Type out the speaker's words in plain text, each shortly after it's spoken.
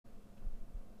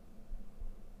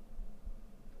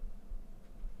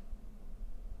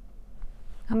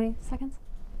How many seconds?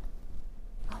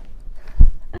 Oh.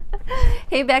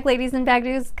 Hey, bag ladies and bag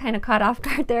dudes, kind of caught off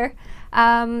guard there.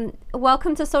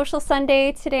 Welcome to Social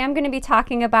Sunday. Today I'm going to be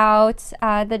talking about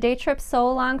the day trip sew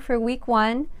along for week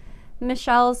 1,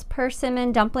 Michelle's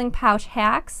persimmon dumpling pouch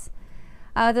hacks,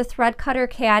 the thread cutter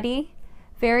caddy,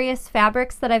 various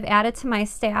fabrics that I've added to my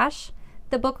stash.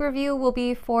 The book review will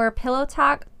be for Pillow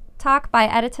Talk by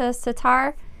Edita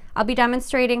Sitar. I'll be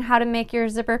demonstrating how to make your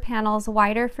zipper panels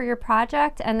wider for your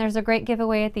project, and there's a great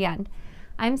giveaway at the end.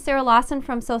 I'm Sarah Lawson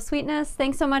from Sew Sweetness.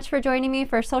 Thanks so much for joining me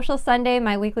for Social Sunday,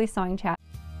 my weekly sewing chat.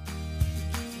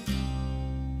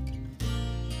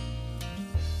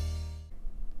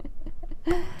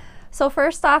 So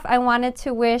first off, I wanted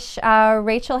to wish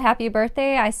Rachel happy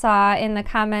birthday. I saw in the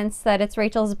comments that it's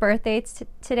Rachel's birthday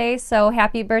today, so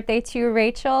happy birthday to you,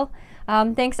 Rachel.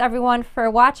 Thanks everyone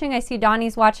for watching. I see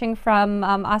Donnie's watching from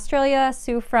Australia,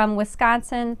 Sue from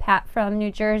Wisconsin, Pat from New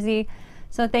Jersey.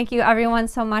 So thank you everyone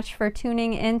so much for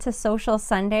tuning in to Social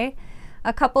Sunday.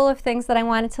 A couple of things that I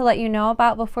wanted to let you know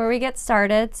about before we get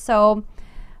started. So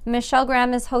Michelle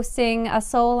Graham is hosting a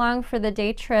sew along for the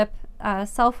day trip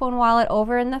cell phone wallet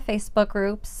over in the Facebook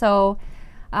group. So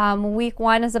week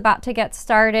 1 is about to get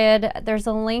started. There's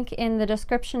a link in the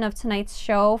description of tonight's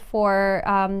show for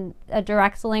a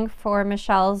direct link for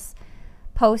Michelle's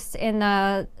post in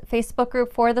the Facebook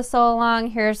group for the sew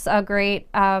along. Here's a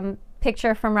great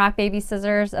picture from Rock Baby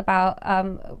Scissors about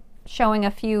showing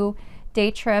a few day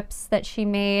trips that she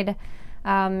made.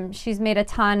 She's made a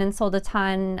ton and sold a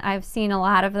ton. I've seen a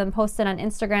lot of them posted on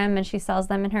Instagram, and she sells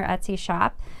them in her Etsy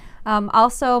shop.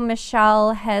 Also,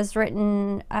 Michelle has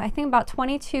written, I think, about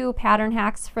 22 pattern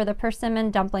hacks for the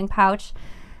persimmon dumpling pouch.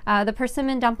 The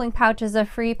persimmon dumpling pouch is a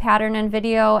free pattern and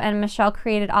video, and Michelle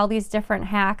created all these different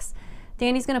hacks.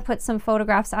 Danny's going to put some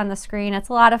photographs on the screen. It's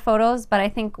a lot of photos, but I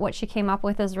think what she came up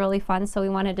with is really fun, so we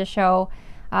wanted to show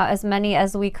as many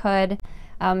as we could.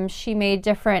 She made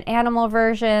different animal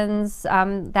versions,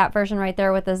 that version right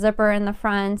there with the zipper in the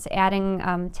front,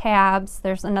 adding tabs.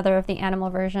 There's another of the animal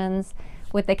versions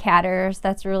with the cat ears.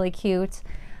 That's really cute.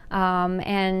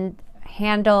 And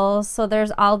handles. So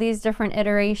there's all these different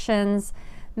iterations.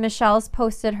 Michelle's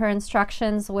posted her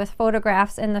instructions with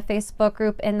photographs in the Facebook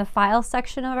group in the file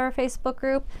section of our Facebook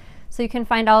group. So you can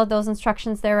find all of those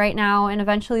instructions there right now, and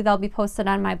eventually they'll be posted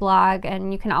on my blog,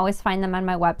 and you can always find them on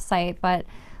my website. But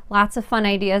lots of fun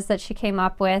ideas that she came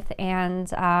up with, and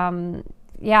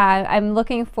yeah, I'm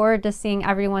looking forward to seeing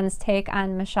everyone's take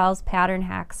on Michelle's pattern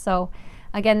hacks. So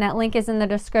again, that link is in the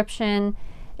description.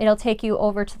 It'll take you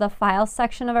over to the file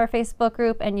section of our Facebook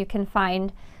group, and you can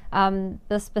find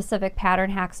the specific pattern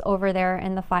hacks over there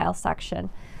in the file section.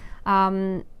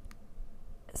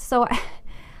 So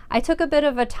I took a bit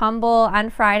of a tumble on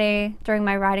Friday during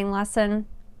my riding lesson.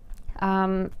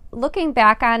 Looking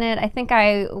back on it, I think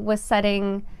I was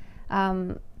setting,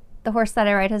 the horse that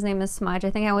I ride, his name is Smudge.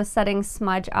 I think I was setting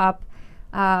Smudge up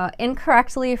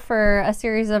incorrectly for a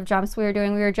series of jumps we were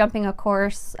doing. We were jumping a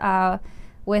course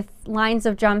with lines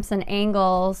of jumps and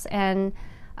angles, and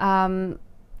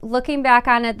looking back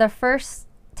on it, the first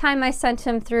time I sent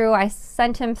him through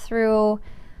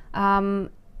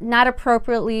not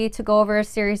appropriately to go over a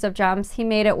series of jumps. He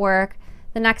made it work.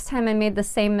 The next time I made the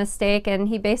same mistake, and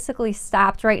he basically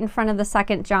stopped right in front of the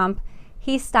second jump.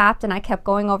 He stopped and I kept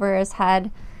going over his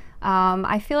head.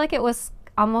 I feel like it was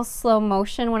almost slow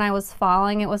motion when I was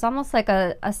falling. It was almost like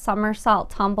a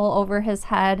somersault tumble over his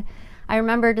head. I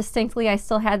remember distinctly I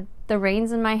still had the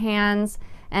reins in my hands,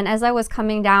 and as I was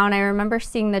coming down, I remember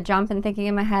seeing the jump and thinking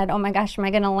in my head, oh my gosh, am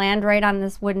I going to land right on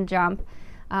this wooden jump?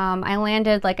 I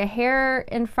landed like a hair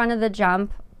in front of the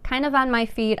jump, kind of on my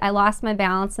feet. I lost my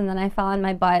balance, and then I fell on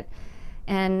my butt,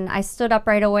 and I stood up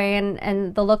right away,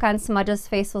 and the look on Smudge's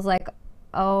face was like,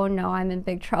 oh no, I'm in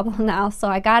big trouble now. So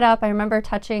I got up. I remember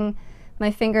touching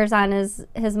my fingers on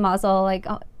his muzzle, like,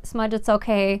 oh, Smudge, it's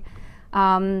okay.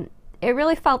 It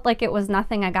really felt like it was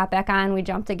nothing. I got back on, we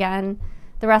jumped again.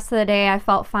 The rest of the day I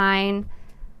felt fine,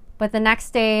 but the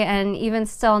next day, and even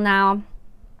still now,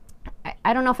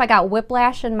 I don't know if I got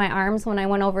whiplash in my arms when I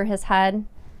went over his head,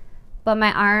 but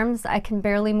my arms, I can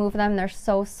barely move them. They're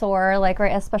so sore, like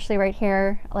especially right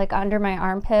here, like under my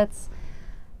armpits.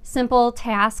 Simple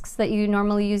tasks that you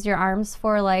normally use your arms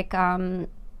for, like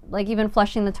even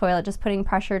flushing the toilet, just putting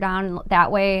pressure down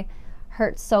that way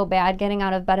hurts so bad. Getting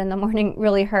out of bed in the morning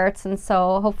really hurts, and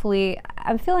so hopefully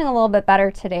I'm feeling a little bit better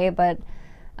today, but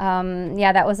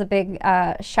yeah, that was a big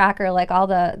shocker, like all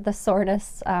the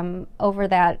soreness over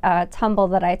that tumble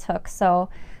that I took. So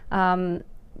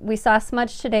we saw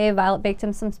Smudge today. Violet baked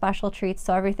him some special treats,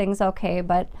 so everything's okay,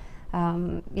 but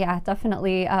yeah,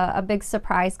 definitely a big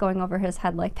surprise going over his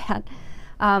head like that.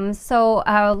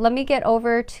 Let me get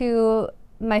over to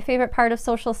my favorite part of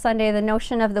Sewcial Sunday, the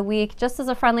notion of the week. Just as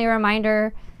a friendly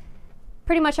reminder,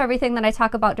 pretty much everything that I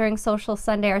talk about during Sewcial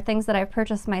Sunday are things that I've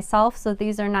purchased myself, so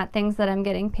these are not things that I'm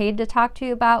getting paid to talk to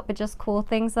you about, but just cool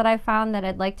things that I found that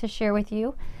I'd like to share with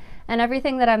you. And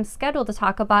everything that I'm scheduled to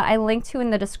talk about, I link to in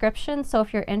the description, so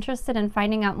if you're interested in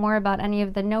finding out more about any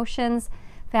of the notions,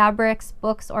 fabrics,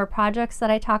 books, or projects that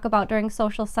I talk about during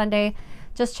Sewcial Sunday,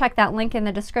 just check that link in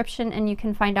the description and you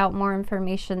can find out more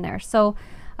information there. So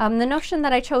the notion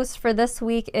that I chose for this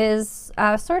week is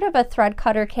sort of a thread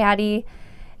cutter caddy.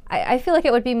 I feel like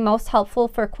it would be most helpful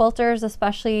for quilters,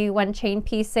 especially when chain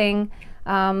piecing,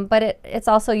 but it's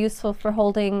also useful for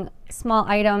holding small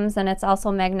items, and it's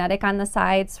also magnetic on the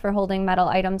sides for holding metal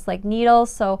items like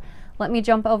needles. So let me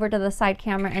jump over to the side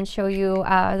camera and show you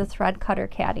the thread cutter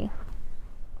caddy.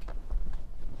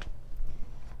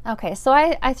 Okay, so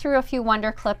I threw a few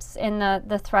wonder clips in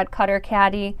the thread cutter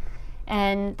caddy,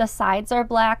 and the sides are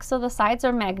black, so the sides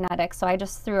are magnetic, so I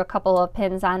just threw a couple of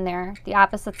pins on there. The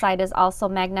opposite side is also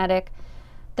magnetic.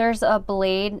 There's a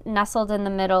blade nestled in the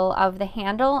middle of the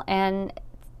handle, and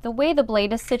the way the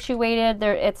blade is situated,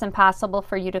 it's impossible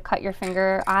for you to cut your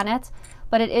finger on it,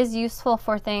 but it is useful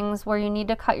for things where you need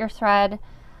to cut your thread.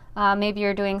 Maybe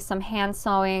you're doing some hand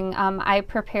sewing. I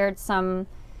prepared some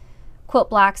quilt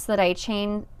blocks that I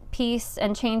chain piece,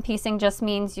 and chain piecing just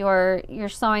means you're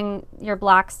sewing your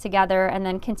blocks together and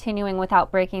then continuing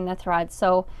without breaking the thread.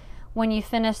 So when you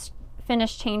finish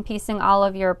chain piecing all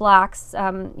of your blocks,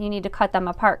 you need to cut them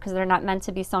apart because they're not meant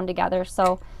to be sewn together.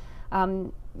 So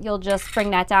you'll just bring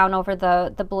that down over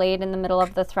the blade in the middle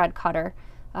of the thread cutter.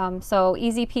 So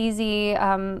easy peasy.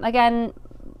 Again,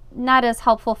 not as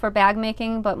helpful for bag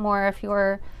making, but more if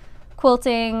you're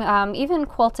quilting, even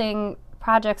quilting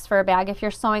projects for a bag. If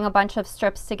you're sewing a bunch of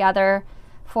strips together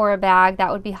for a bag,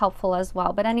 that would be helpful as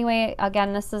well. But anyway,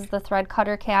 again, this is the thread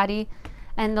cutter caddy,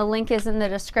 and the link is in the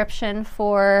description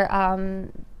for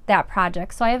that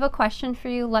project. So I have a question for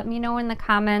you. Let me know in the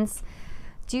comments.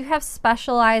 Do you have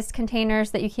specialized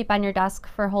containers that you keep on your desk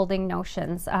for holding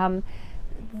notions?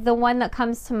 The one that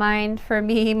comes to mind for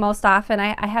me most often,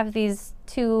 I have these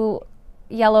two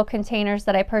yellow containers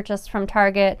that I purchased from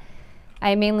Target.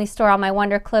 I mainly store all my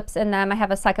wonder clips in them. I have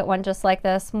a second one just like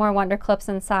this, more wonder clips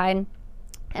inside.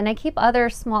 And I keep other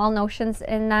small notions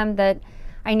in them that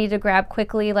I need to grab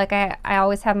quickly. Like I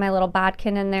always have my little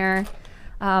bodkin in there.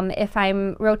 If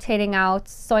I'm rotating out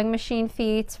sewing machine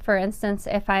feet, for instance,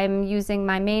 if I'm using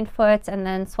my main foot and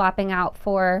then swapping out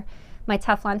for my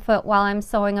Teflon foot while I'm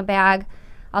sewing a bag,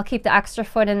 I'll keep the extra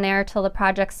foot in there till the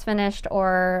project's finished,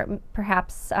 or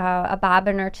perhaps a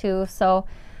bobbin or two. So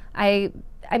I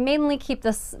mainly keep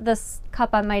this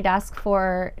cup on my desk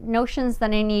for notions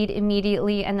that I need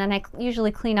immediately, and then I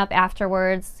usually clean up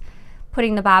afterwards,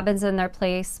 putting the bobbins in their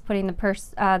place, putting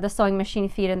the sewing machine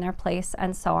feet in their place,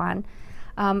 and so on.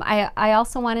 I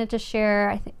also wanted to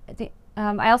share.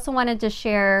 I also wanted to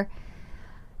share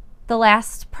the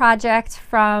last project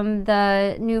from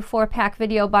the new 4-pack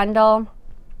video bundle.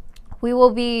 We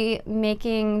will be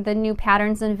making the new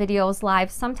patterns and videos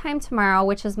live sometime tomorrow,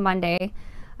 which is Monday.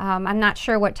 I'm not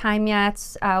sure what time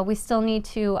yet. We still need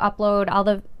to upload all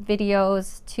the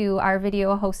videos to our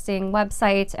video hosting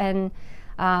website, and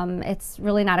it's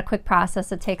really not a quick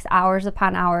process. It takes hours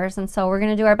upon hours, and so we're going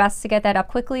to do our best to get that up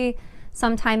quickly.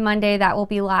 Sometime Monday that will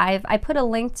be live. I put a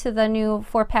link to the new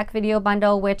 4-pack video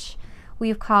bundle, which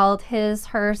we've called His,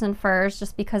 Hers, and Furs,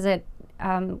 just because it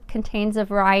contains a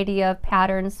variety of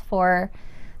patterns for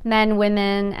men,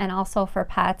 women, and also for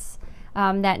pets.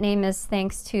 That name is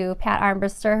thanks to Pat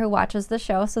Armbruster, who watches the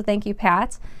show, so thank you,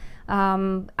 Pat.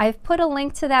 I've put a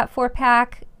link to that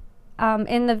 4-pack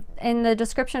in the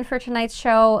description for tonight's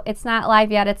show. It's not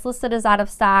live yet. It's listed as out of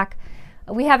stock.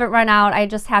 We haven't run out. I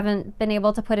just haven't been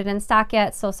able to put it in stock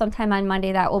yet, so sometime on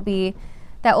Monday that will be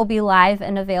live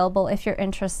and available if you're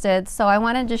interested. So I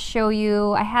wanted to show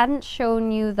you, I hadn't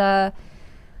shown you the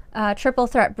triple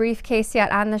threat briefcase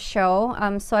yet on the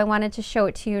show, so I wanted to show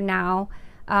it to you now.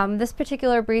 This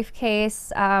particular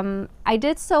briefcase, I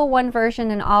did sew one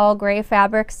version in all gray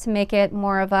fabrics to make it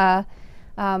more of a,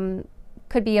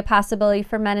 could be a possibility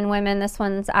for men and women. This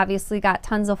one's obviously got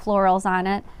tons of florals on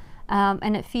it,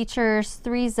 and it features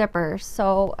 3 zippers.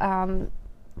 So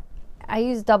I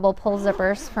use double pull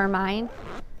zippers for mine,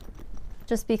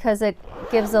 just because it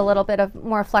gives a little bit of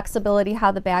more flexibility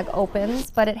how the bag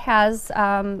opens. But it has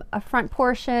a front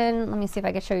portion. Let me see if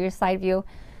I can show you a side view.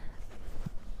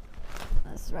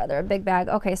 This is rather a big bag.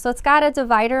 Okay, so it's got a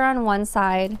divider on one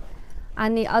side.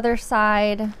 On the other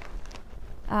side,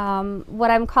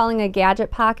 what I'm calling a gadget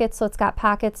pocket. So it's got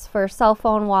pockets for cell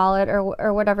phone, wallet,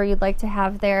 or whatever you'd like to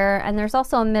have there. And there's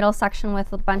also a middle section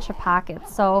with a bunch of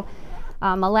pockets. So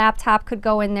a laptop could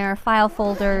go in there, file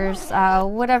folders,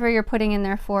 whatever you're putting in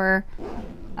there for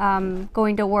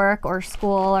going to work or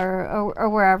school or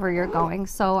wherever you're going.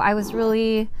 So I was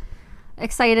really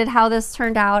excited how this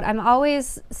turned out. I'm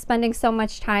always spending so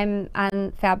much time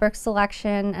on fabric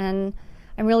selection, and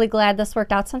I'm really glad this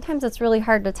worked out. Sometimes it's really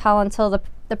hard to tell until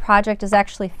the project is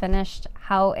actually finished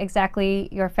how exactly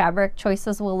your fabric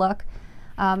choices will look.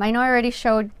 I know I already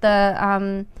showed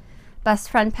the best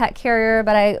friend pet carrier,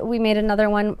 but we made another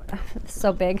one. It's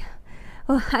so big.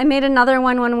 I made another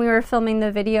one when we were filming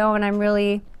the video, and I'm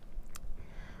really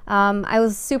I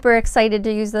was super excited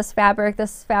to use this fabric.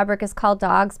 This fabric is called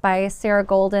Dogs by Sarah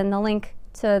Golden. The link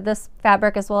to this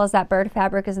fabric as well as that bird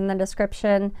fabric is in the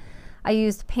description. I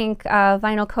used pink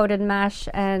vinyl coated mesh,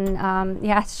 and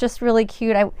yeah, it's just really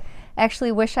cute. I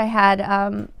actually wish I had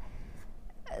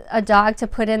a dog to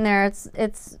put in there.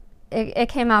 It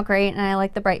came out great, and I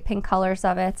like the bright pink colors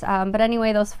of it. But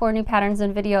anyway, those 4 new patterns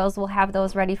and videos, we'll have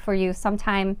those ready for you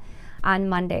sometime on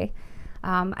Monday.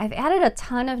 I've added a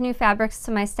ton of new fabrics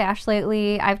to my stash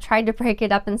lately. I've tried to break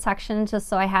it up in sections just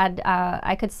so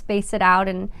I could space it out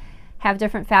and have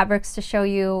different fabrics to show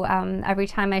you every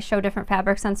time I show different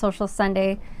fabrics on Sewcial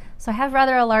Sunday. So I have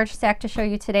rather a large stack to show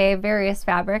you today, various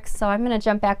fabrics. So I'm going to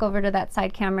jump back over to that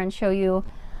side camera and show you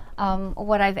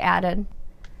what I've added.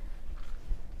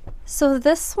 So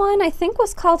this one I think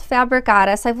was called Fabric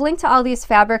Goddess. I've linked to all these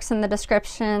fabrics in the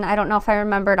description. I don't know if I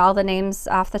remembered all the names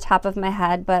off the top of my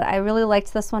head, but I really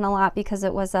liked this one a lot because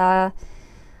it was I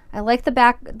like the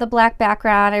black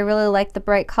background. I really like the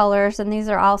bright colors, and these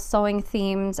are all sewing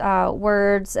themed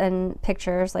words and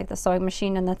pictures, like the sewing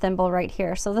machine and the thimble right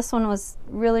here. So this one was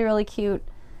really, really cute.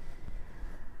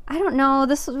 I don't know,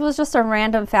 this was just a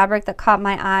random fabric that caught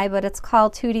my eye, but it's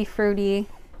called Tutti Frutti.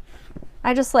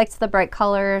 I just liked the bright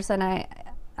colors, and I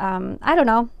don't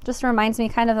know, just reminds me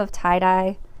kind of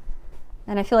tie-dye,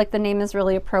 and I feel like the name is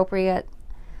really appropriate.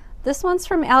 This one's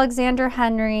from Alexander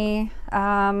Henry.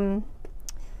 The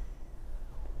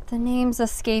name's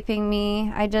escaping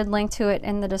me. I did link to it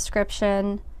in the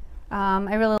description.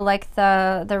 I really like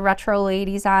the retro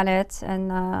ladies on it,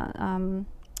 and the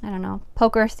I don't know,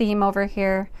 poker theme over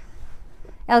here.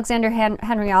 Alexander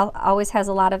Henry always has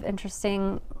a lot of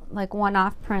interesting like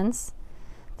one-off prints.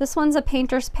 This one's a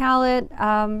painter's palette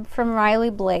from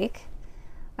Riley Blake.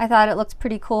 I thought it looked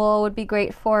pretty cool. It would be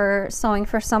great for sewing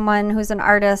for someone who's an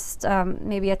artist,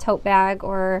 maybe a tote bag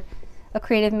or a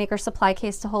creative maker supply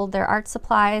case to hold their art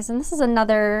supplies. And this is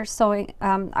another sewing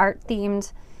art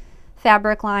themed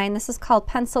fabric line. This is called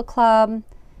Pencil Club,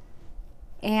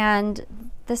 and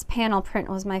this panel print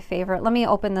was my favorite. Let me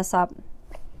open this up.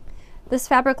 This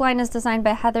fabric line is designed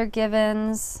by Heather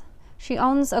Givens. She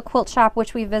owns a quilt shop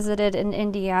which we visited in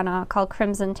Indiana called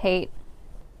Crimson Tate.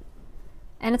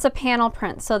 And it's a panel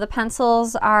print. So the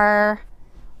pencils are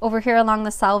over here along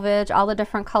the selvage, all the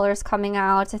different colors coming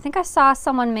out. I think I saw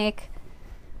someone make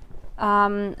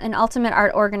an ultimate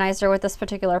art organizer with this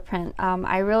particular print.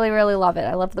 I really, really love it.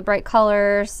 I love the bright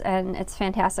colors, and it's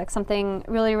fantastic. Something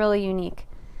really, really unique.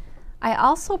 I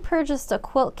also purchased a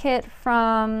quilt kit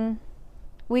from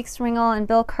Weeks Ringel and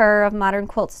Bill Kerr of Modern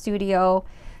Quilt Studio.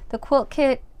 The quilt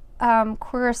kit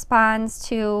corresponds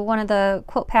to one of the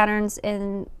quilt patterns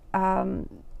in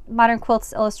Modern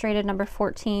Quilts Illustrated number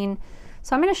 14.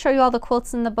 So I'm going to show you all the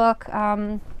quilts in the book,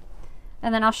 and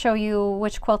then I'll show you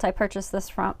which quilt I purchased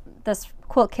this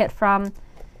quilt kit from.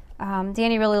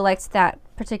 Danny really likes that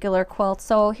particular quilt.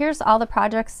 So here's all the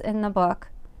projects in the book.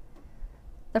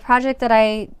 The project that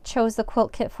I chose the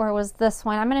quilt kit for was this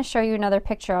one. I'm going to show you another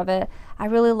picture of it. I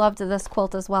really loved this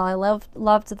quilt as well. I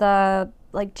loved the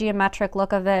like geometric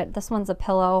look of it. This one's a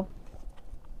pillow,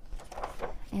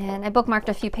 and I bookmarked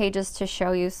a few pages to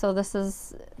show you. So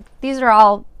these are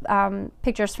all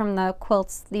pictures from the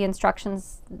quilts, the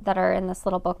instructions that are in this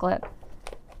little booklet.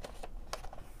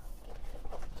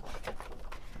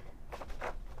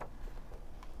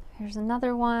 Here's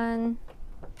another one,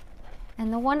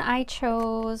 and the one I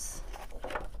chose,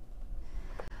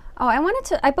 I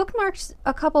bookmarked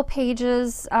a couple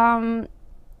pages.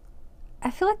 I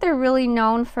feel like they're really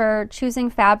known for choosing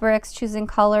fabrics, choosing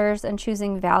colors, and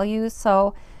choosing values.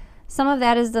 So some of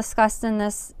that is discussed in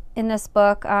this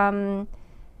book. Can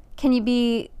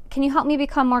you help me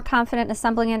become more confident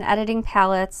assembling and editing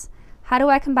palettes? How do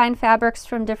I combine fabrics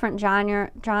from different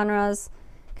genres?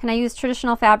 Can I use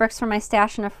traditional fabrics for my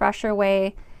stash in a fresher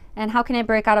way? And how can I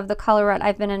break out of the color rut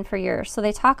I've been in for years? So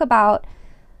they talk about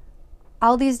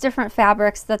all these different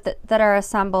fabrics that are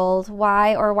assembled,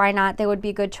 why or why not they would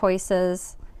be good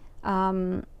choices.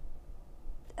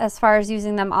 as far as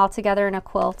using them all together in a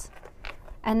quilt.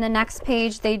 And the next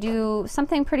page, they do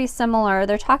something pretty similar.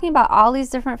 They're talking about all these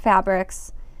different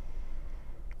fabrics.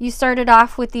 You started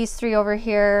off with these 3 over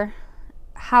here,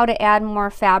 how to add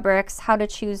more fabrics, how to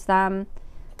choose them.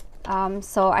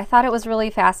 So I thought it was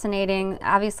really fascinating.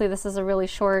 Obviously, this is a really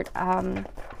short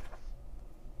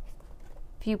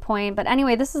viewpoint, but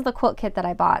anyway, this is the quilt kit that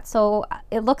I bought. So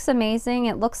it looks amazing.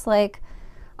 It looks like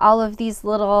all of these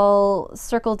little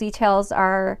circle details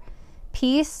are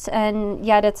pieced, and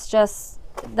yet it's just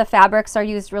the fabrics are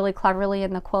used really cleverly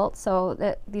in the quilt.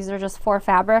 So these are just 4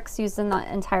 fabrics used in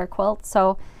the entire quilt.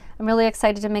 So I'm really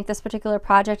excited to make this particular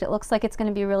project. It looks like it's going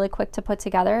to be really quick to put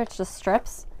together. It's just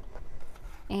strips.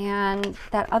 And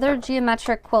that other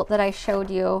geometric quilt that I showed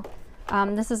you,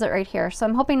 this is it right here. So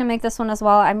I'm hoping to make this one as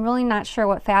well. I'm really not sure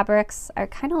what fabrics. I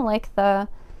kind of like the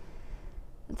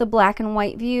black and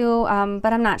white view,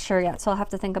 but I'm not sure yet, so I'll have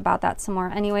to think about that some more.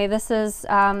 Anyway, this is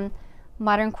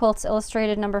Modern Quilts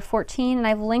Illustrated number 14, and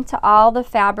I've linked to all the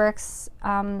fabrics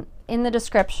in the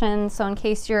description, so in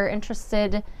case you're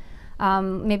interested,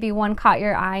 maybe one caught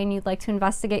your eye and you'd like to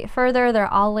investigate further,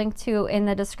 they're all linked to in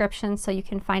the description, so you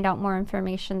can find out more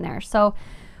information there. So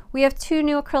we have 2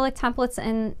 new acrylic templates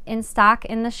in stock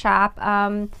in the shop.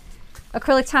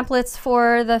 Acrylic templates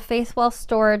for the Faithwell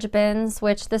storage bins,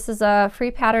 which this is a free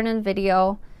pattern and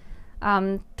video.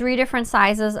 3 different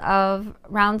sizes of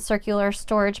round circular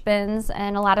storage bins,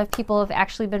 and a lot of people have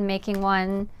actually been making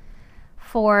one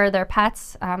for their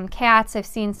pets, cats. I've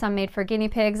seen some made for guinea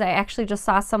pigs. I actually just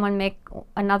saw someone make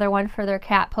another one for their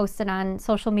cat posted on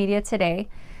social media today.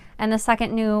 And the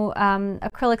second new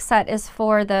acrylic set is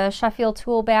for the Sewcial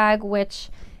tool bag, which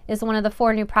is one of the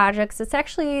 4 new projects. It's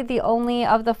actually the only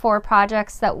of the 4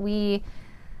 projects that we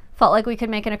felt like we could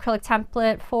make an acrylic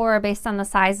template for based on the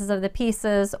sizes of the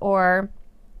pieces or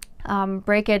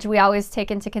breakage. We always take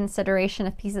into consideration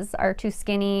if pieces are too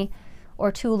skinny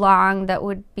or too long, that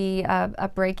would be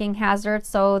a breaking hazard.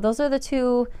 So those are the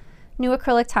 2 new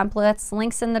acrylic templates,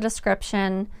 links in the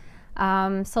description.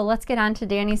 So let's get on to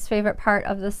Danny's favorite part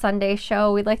of the Sunday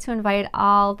show. We'd like to invite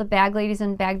all the bag ladies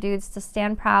and bag dudes to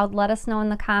stand proud. Let us know in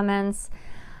the comments.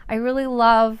 I really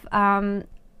love,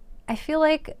 I feel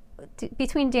like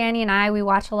between Danny and I, we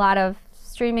watch a lot of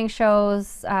streaming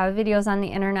shows, videos on the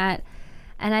internet,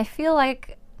 and I feel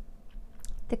like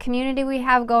the community we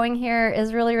have going here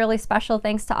is really, really special.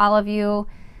 Thanks to all of you.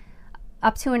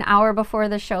 Up to an hour before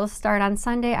the shows start on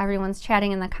Sunday, everyone's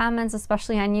chatting in the comments,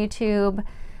 especially on YouTube,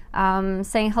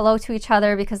 saying hello to each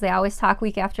other because they always talk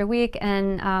week after week,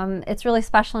 and it's really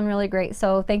special and really great.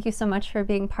 So thank you so much for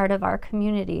being part of our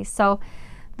community. So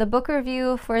the book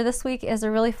review for this week is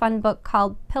a really fun book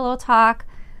called Pillow Talk.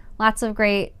 Lots of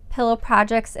great pillow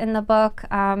projects in the book.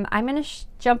 I'm going to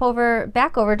jump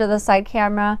back over to the side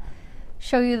camera,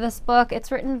 show you this book.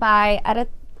 It's written by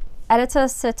Edita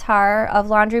Sitar of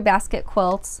Laundry Basket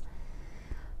Quilts.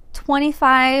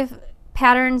 25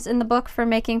 patterns in the book for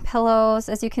making pillows.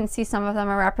 As you can see, some of them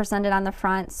are represented on the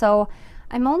front. So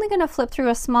I'm only going to flip through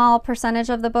a small percentage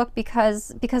of the book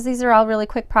because these are all really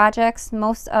quick projects.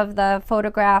 Most of the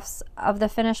photographs of the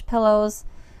finished pillows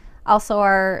also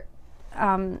are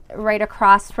right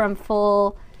across from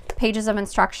full pages of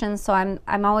instructions. So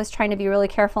I'm always trying to be really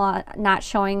careful on not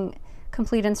showing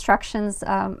complete instructions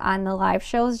on the live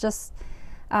shows, just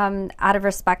out of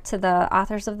respect to the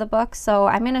authors of the book. So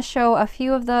I'm going to show a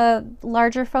few of the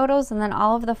larger photos, and then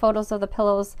all of the photos of the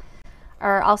pillows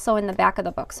are also in the back of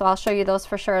the book. So I'll show you those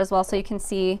for sure as well, so you can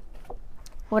see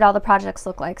what all the projects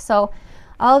look like. So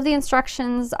all of the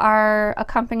instructions are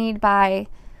accompanied by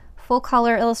full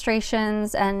color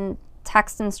illustrations and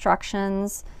text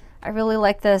instructions. I really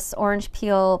like this orange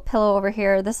peel pillow over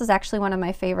here. This is actually one of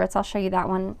my favorites. I'll show you that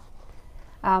one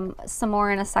some more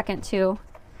in a second too.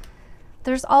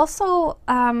 There's also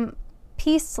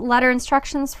pieced letter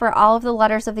instructions for all of the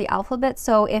letters of the alphabet.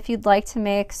 So if you'd like to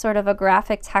make sort of a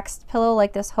graphic text pillow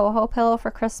like this ho-ho pillow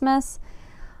for Christmas,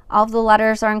 all of the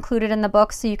letters are included in the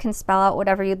book, so you can spell out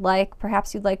whatever you'd like.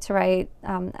 Perhaps you'd like to write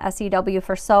SEW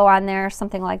for sew on there,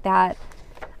 something like that.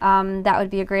 That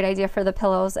would be a great idea for the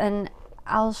pillows. And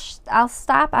I'll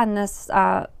stop on this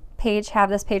page, have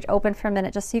this page open for a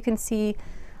minute just so you can see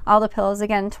all the pillows.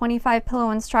 Again, 25 pillow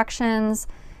instructions.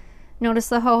 Notice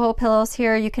the ho-ho pillows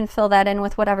here. You can fill that in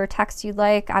with whatever text you'd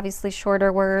like, obviously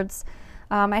shorter words.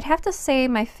 I'd have to say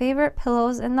my favorite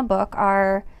pillows in the book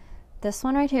are this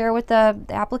one right here with the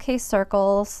applique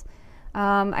circles.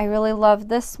 I really love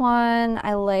this one.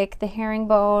 I like the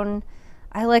herringbone.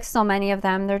 I like so many of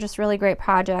them. They're just really great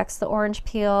projects. The orange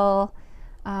peel.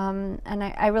 And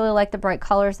I really like the bright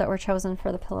colors that were chosen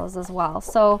for the pillows as well.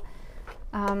 So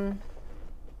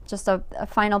just a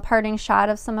final parting shot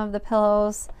of some of the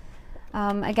pillows.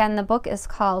 Again, the book is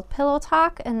called Pillow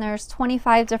Talk, and there's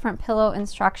 25 different pillow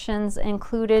instructions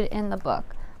included in the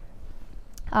book.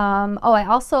 Oh, I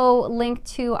also linked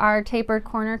to our tapered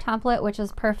corner template, which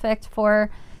is perfect for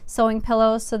sewing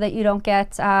pillows so that you don't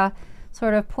get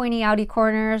sort of pointy outy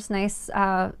corners, nice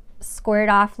squared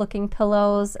off looking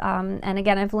pillows. And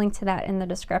again, I've linked to that in the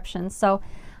description. So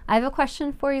I have a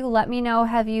question for you. Let me know,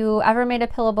 have you ever made a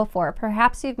pillow before?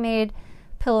 Perhaps you've made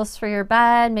pillows for your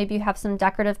bed. Maybe you have some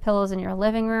decorative pillows in your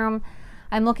living room.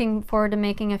 I'm looking forward to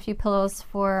making a few pillows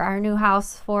for our new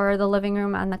house for the living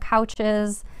room on the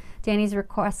couches. Danny's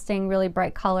requesting really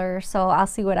bright colors, so I'll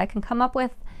see what I can come up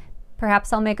with.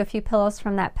 Perhaps I'll make a few pillows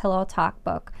from that Pillow Talk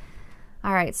book.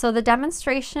 All right, so the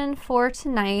demonstration for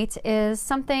tonight is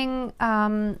something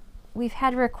we've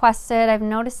had requested. I've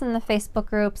noticed in the Facebook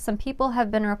group, some people have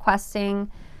been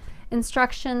requesting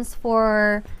instructions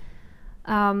for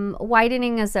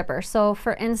widening a zipper. So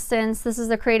for instance, this is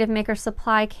the Creative Maker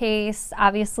Supply case.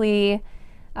 Obviously,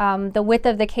 the width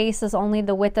of the case is only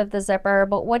the width of the zipper,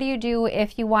 but what do you do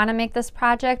if you want to make this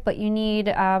project, but you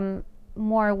need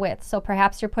more width? So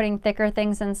perhaps you're putting thicker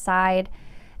things inside,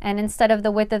 and instead of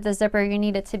the width of the zipper, you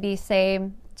need it to be,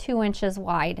 say, 2 inches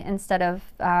wide instead of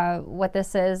what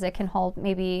this is. It can hold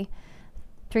maybe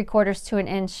 3/4 to an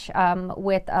inch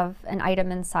width of an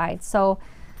item inside. So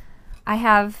I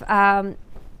have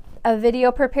a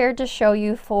video prepared to show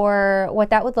you for what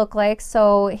that would look like.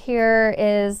 So here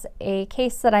is a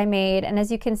case that I made, and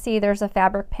as you can see, there's a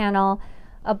fabric panel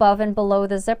above and below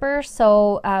the zipper.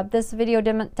 So this video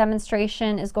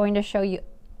demonstration is going to show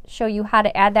you how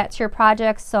to add that to your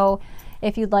project. So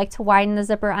if you'd like to widen the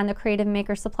zipper on the Creative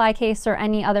Maker Supply case or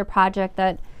any other project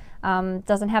that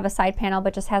doesn't have a side panel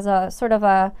but just has a sort of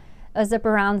a zip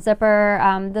around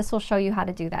zipper, this will show you how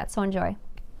to do that. So enjoy.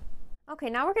 Okay,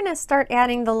 now we're going to start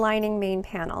adding the lining main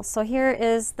panel. So here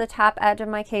is the top edge of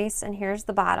my case and here's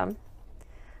the bottom.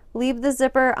 Leave the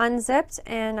zipper unzipped,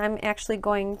 and I'm actually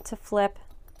going to flip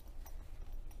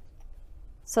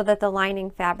so that the lining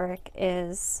fabric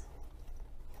is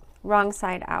wrong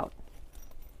side out.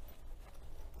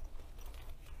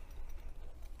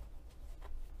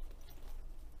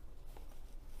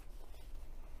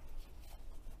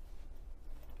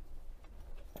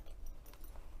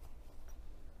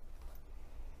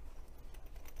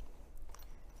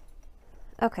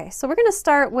 Okay, so we're going to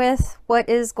start with what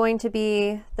is going to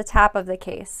be the top of the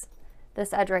case,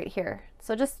 this edge right here.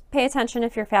 So just pay attention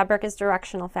if your fabric is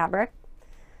directional fabric.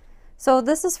 So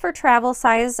this is for travel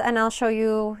size, and I'll show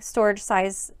you storage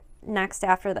size next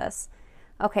after this.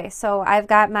 Okay, so I've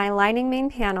got my lining main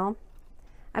panel.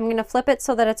 I'm going to flip it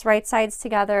so that it's right sides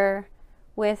together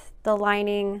with the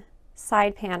lining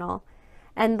side panel.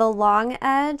 And the long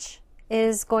edge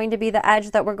is going to be the edge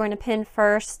that we're going to pin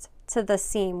first to the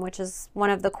seam, which is one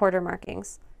of the quarter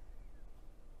markings.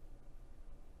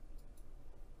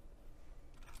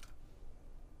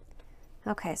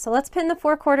 Okay, so let's pin the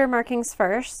 4 quarter markings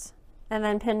first and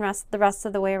then pin the rest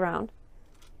of the way around.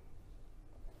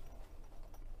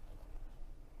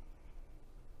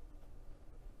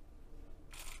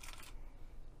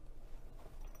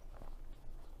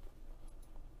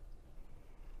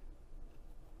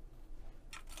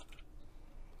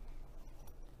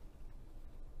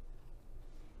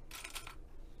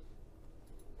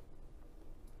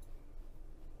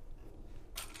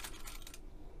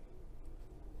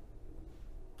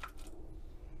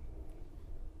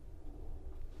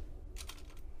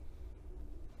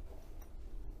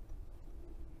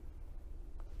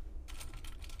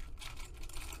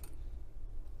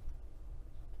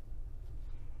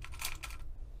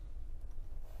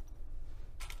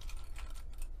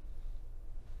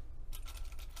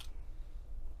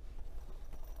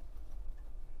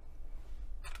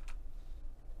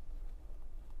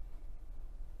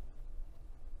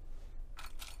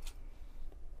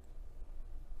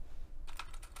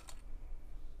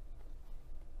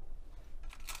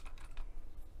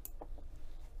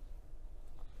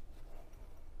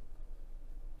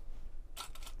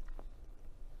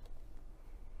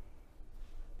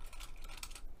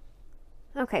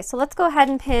 Okay, so let's go ahead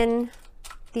and pin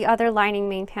the other lining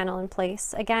main panel in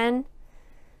place. Again,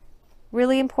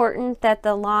 really important that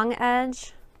the long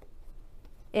edge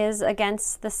is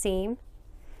against the seam.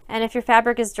 And if your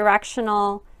fabric is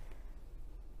directional,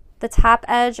 the top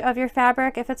edge of your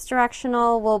fabric, if it's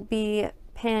directional, will be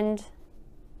pinned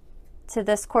to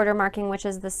this quarter marking, which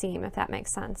is the seam, if that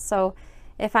makes sense. So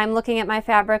if I'm looking at my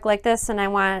fabric like this and I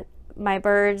want my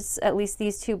birds, at least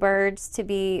these 2 birds, to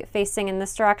be facing in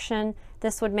this direction,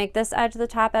 this would make this edge the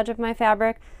top edge of my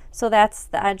fabric. So that's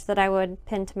the edge that I would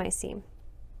pin to my seam.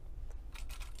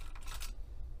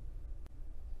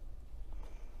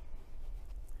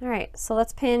 All right, so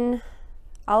let's pin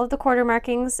all of the quarter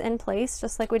markings in place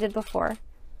just like we did before.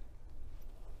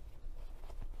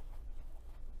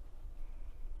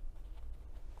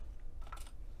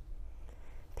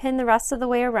 Pin the rest of the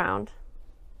way around.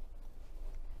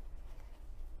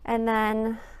 And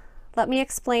then let me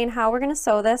explain how we're going to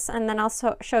sew this, and then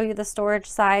I'll show you the storage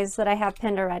size that I have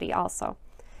pinned already also.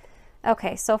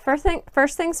 Okay, so first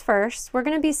things first, we're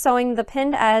going to be sewing the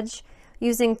pinned edge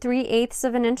using 3/8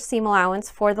 of an inch seam allowance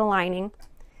for the lining.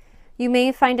 You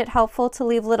may find it helpful to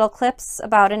leave little clips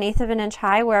about 1/8 of an inch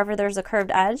high wherever there's a curved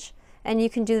edge, and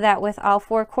you can do that with all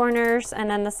 4 corners,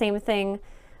 and then the same thing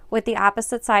with the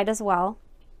opposite side as well.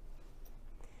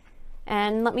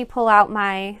 And let me pull out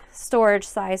my storage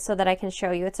size so that I can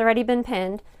show you. It's already been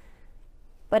pinned,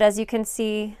 but as you can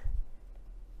see,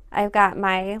 I've got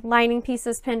my lining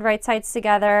pieces pinned right sides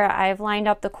together. I've lined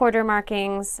up the quarter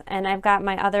markings, and I've got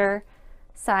my other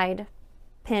side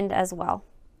pinned as well.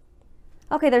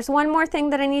 Okay, there's one more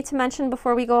thing that I need to mention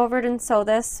before we go over it and sew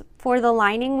this. For the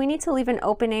lining, we need to leave an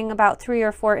opening about 3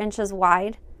 or 4 inches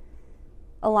wide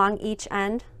along each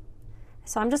end.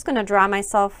 So I'm just going to draw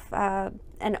myself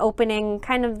an opening,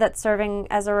 kind of that's serving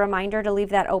as a reminder to leave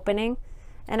that opening.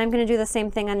 And I'm going to do the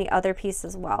same thing on the other piece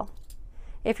as well.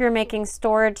 If you're making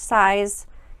storage size,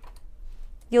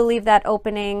 you'll leave that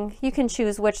opening. You can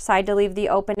choose which side to leave the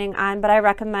opening on, but I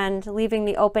recommend leaving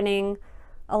the opening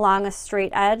along a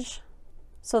straight edge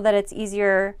so that it's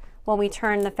easier when we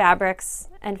turn the fabrics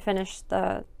and finish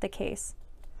the case.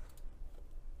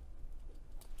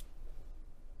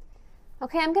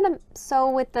 Okay, I'm going to sew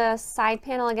with the side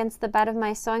panel against the bed of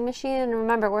my sewing machine, and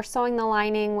remember, we're sewing the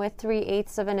lining with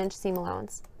 3/8 of an inch seam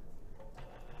allowance.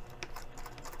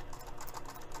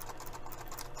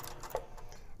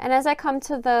 And as I come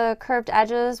to the curved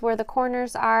edges where the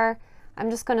corners are, I'm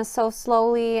just going to sew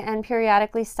slowly and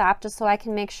periodically stop just so I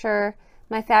can make sure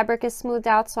my fabric is smoothed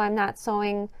out so I'm not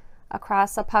sewing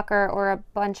across a pucker or a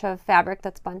bunch of fabric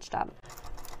that's bunched up.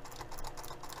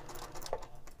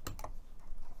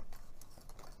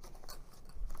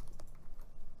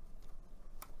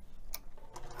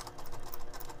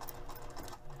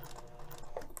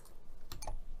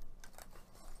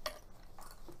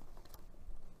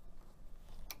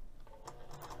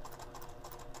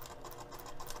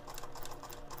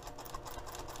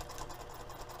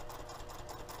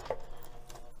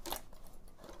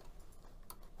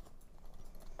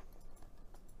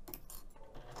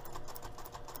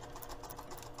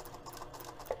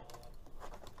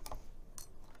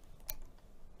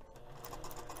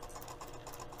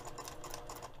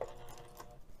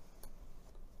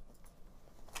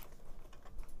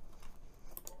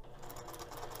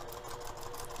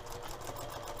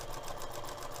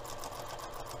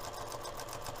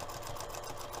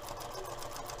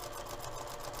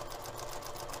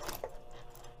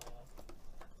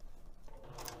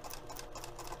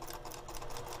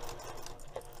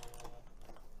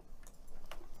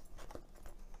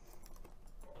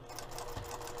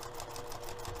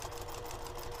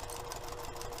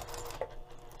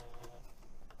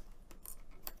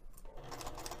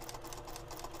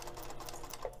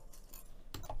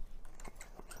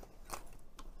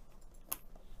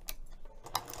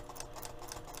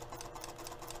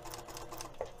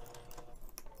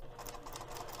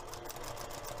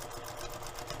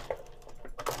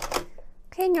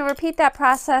 Okay, and you'll repeat that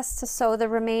process to sew the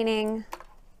remaining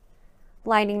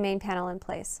lining main panel in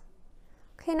place.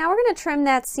 Okay, now we're going to trim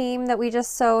that seam that we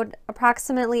just sewed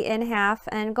approximately in half,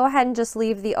 and go ahead and just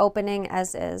leave the opening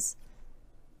as is.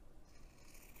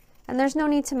 And there's no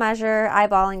need to measure,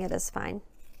 eyeballing it is fine.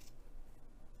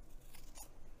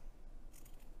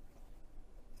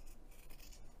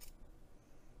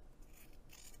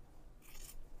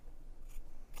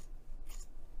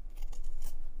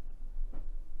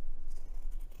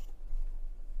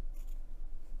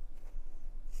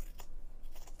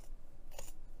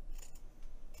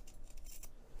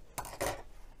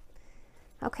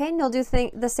 Okay, and you'll do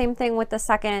the same thing with the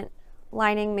second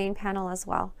lining main panel as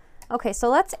well. Okay, so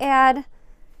let's add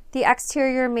the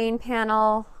exterior main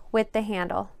panel with the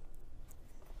handle.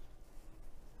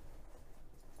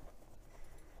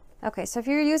 Okay, so if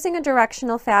you're using a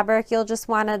directional fabric, you'll just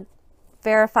want to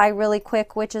verify really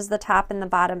quick which is the top and the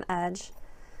bottom edge.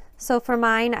 So for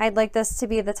mine, I'd like this to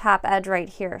be the top edge right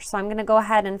here. So I'm going to go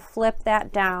ahead and flip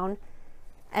that down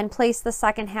and place the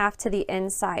second half to the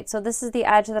inside. So this is the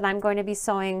edge that I'm going to be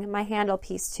sewing my handle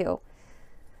piece to.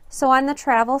 So on the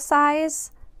travel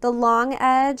size, the long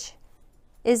edge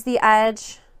is the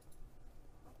edge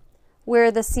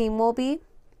where the seam will be.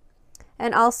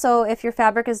 And also, if your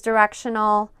fabric is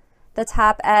directional, the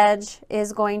top edge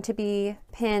is going to be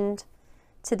pinned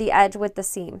to the edge with the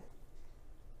seam.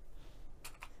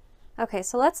 Okay,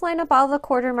 so let's line up all the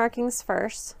quarter markings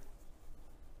first,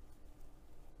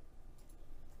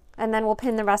 and then we'll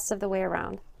pin the rest of the way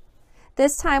around.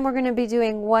 This time we're going to be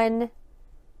doing one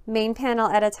main panel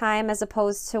at a time, as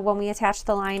opposed to when we attach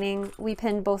the lining, we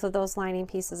pinned both of those lining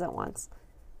pieces at once.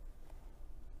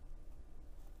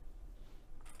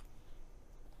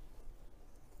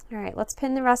 All right, let's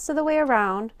pin the rest of the way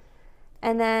around,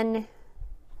 and then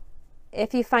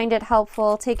if you find it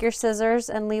helpful, take your scissors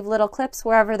and leave little clips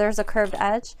wherever there's a curved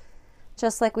edge,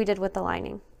 just like we did with the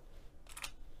lining.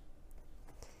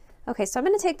 Okay, so I'm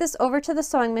going to take this over to the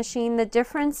sewing machine. The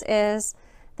difference is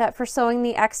that for sewing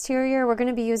the exterior, we're going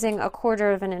to be using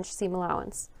 1/4 inch seam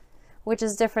allowance, which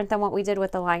is different than what we did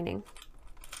with the lining.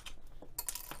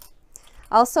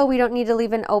 Also, we don't need to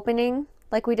leave an opening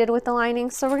like we did with the lining,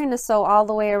 so we're going to sew all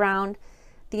the way around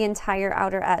the entire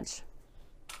outer edge.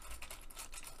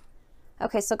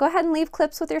 Okay, so go ahead and leave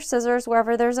clips with your scissors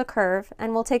wherever there's a curve,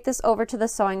 and we'll take this over to the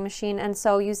sewing machine and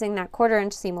sew using that 1/4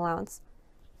 inch seam allowance.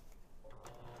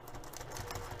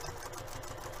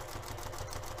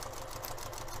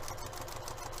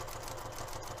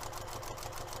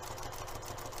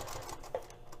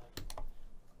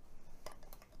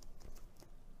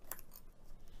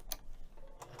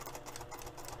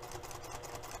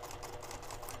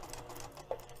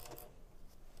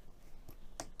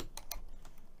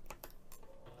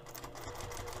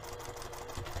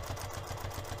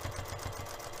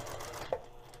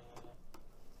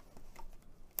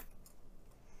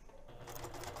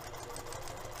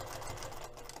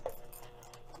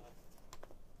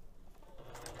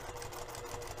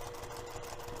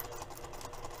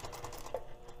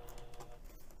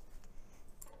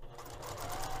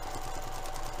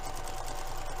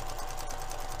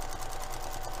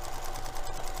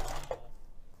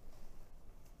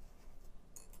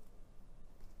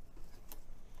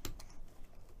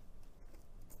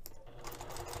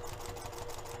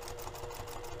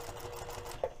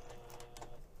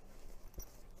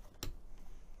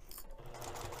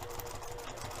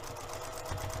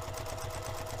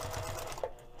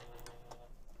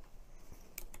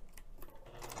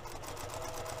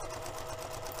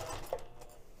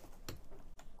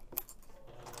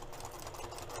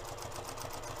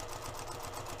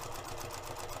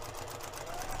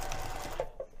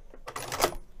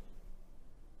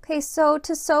 Okay, so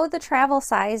to sew the travel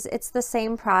size, it's the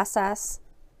same process.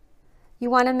 You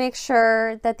want to make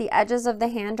sure that the edges of the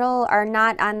handle are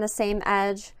not on the same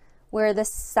edge where the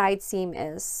side seam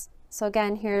is. So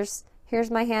again, here's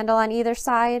my handle on either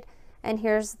side, and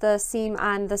here's the seam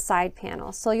on the side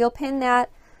panel. So you'll pin that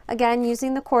again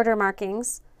using the quarter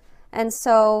markings, and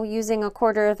so using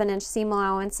 1/4 inch seam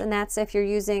allowance, and that's if you're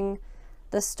using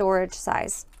the storage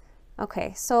size.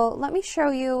 Okay, so let me show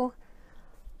you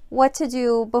what to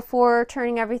do before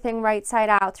turning everything right side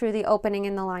out through the opening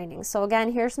in the lining. So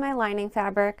again, here's my lining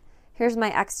fabric, here's my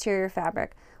exterior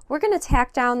fabric. We're going to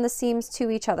tack down the seams to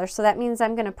each other, so that means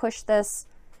I'm going to push this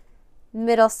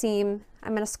middle seam,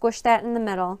 I'm going to squish that in the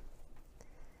middle,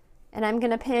 and I'm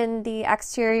going to pin the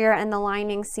exterior and the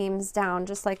lining seams down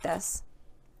just like this.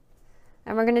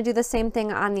 And we're going to do the same thing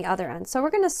on the other end. So we're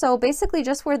going to sew basically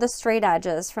just where the straight edge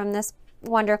is from this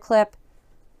wonder clip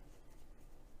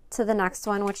to the next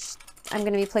one, which I'm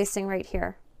going to be placing right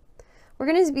here. We're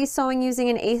going to be sewing using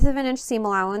 1/8 inch seam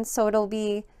allowance, so it'll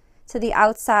be to the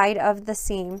outside of the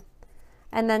seam.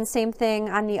 And then same thing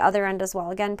on the other end as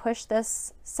well. Again, push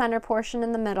this center portion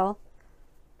in the middle,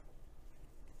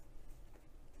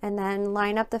 and then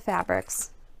line up the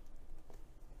fabrics.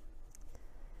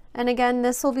 And again,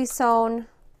 this will be sewn,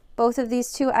 both of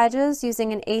these two edges,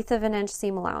 using 1/8 inch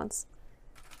seam allowance.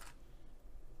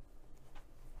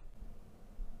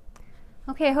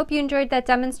 Okay, I hope you enjoyed that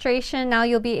demonstration. Now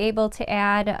you'll be able to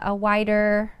add a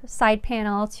wider side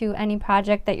panel to any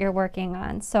project that you're working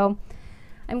on. So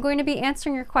I'm going to be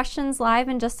answering your questions live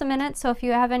in just a minute. So if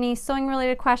you have any sewing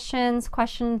related questions,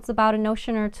 questions about a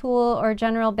notion or tool, or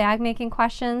general bag making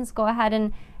questions, go ahead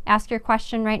and ask your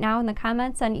question right now in the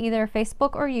comments on either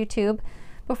Facebook or YouTube.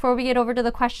 Before we get over to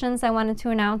the questions, I wanted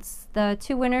to announce the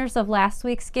 2 winners of last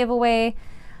week's giveaway.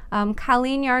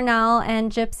 Colleen Yarnell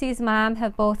and Gypsy's mom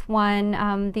have both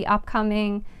won the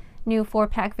upcoming new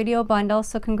 4-pack video bundle,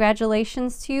 so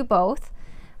congratulations to you both.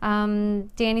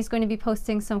 Danny's going to be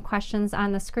posting some questions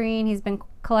on the screen. He's been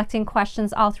collecting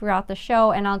questions all throughout the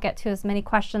show, and I'll get to as many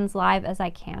questions live as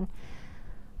I can.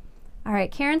 All right,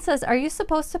 Karen says, are you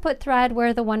supposed to put thread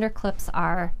where the wonder clips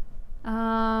are?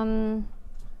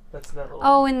 That's that little.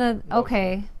 Oh, in the,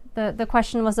 okay. The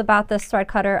question was about this thread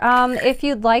cutter. If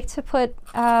you'd like to put,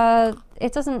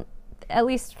 it doesn't, at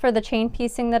least for the chain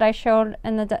piecing that I showed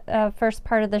in the first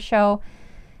part of the show,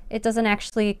 it doesn't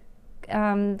actually,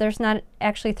 there's not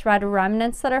actually thread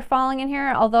remnants that are falling in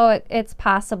here, although it's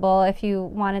possible if you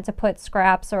wanted to put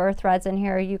scraps or threads in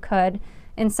here, you could.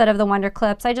 Instead of the Wonder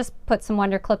Clips, I just put some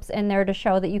Wonder Clips in there to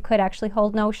show that you could actually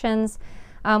hold notions.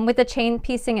 With the chain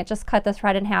piecing, it just cut the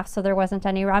thread in half so there wasn't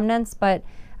any remnants, but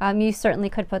you certainly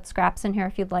could put scraps in here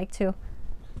if you'd like to.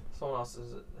 Someone else,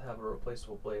 does it have a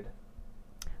replaceable blade?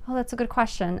 Oh, that's a good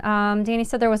question. Danny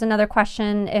said there was another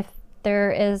question if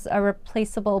there is a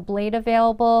replaceable blade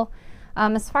available.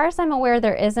 As far as I'm aware,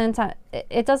 there isn't.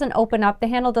 It doesn't open up. The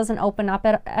handle doesn't open up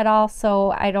at all,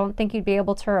 so I don't think you'd be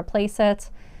able to replace it.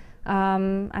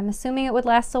 I'm assuming it would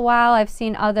last a while. I've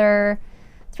seen other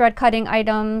thread cutting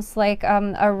items like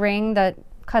a ring that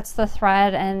cuts the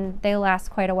thread, and they last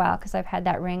quite a while because I've had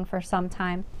that ring for some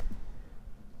time.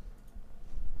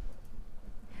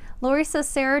 Lori says,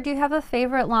 Sarah, do you have a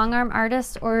favorite long arm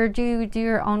artist, or do you do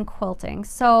your own quilting?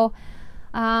 So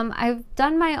I've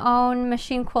done my own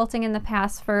machine quilting in the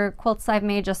past for quilts I've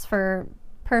made just for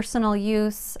personal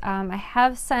use. I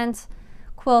have sent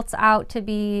quilts out to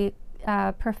be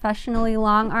professionally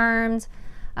long armed.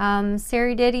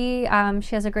 Sari Diddy,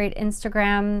 she has a great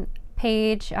Instagram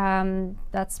page.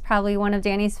 That's probably one of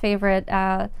Danny's favorite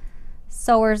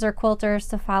sewers or quilters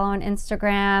to follow on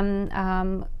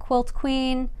Instagram. Quilt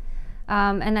Queen,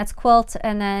 and that's quilt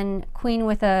and then queen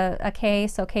with a K,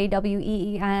 so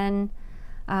Kween.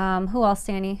 Who else,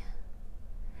 Danny?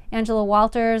 Angela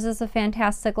Walters is a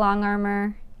fantastic long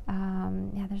armor.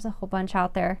 Yeah, there's a whole bunch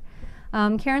out there.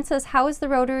 Karen says, how is the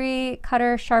rotary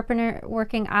cutter sharpener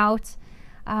working out?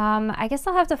 I guess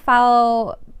I'll have to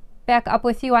follow back up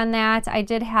with you on that. I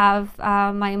did have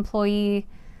my employee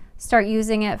start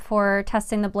using it for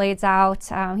testing the blades out.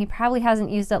 He probably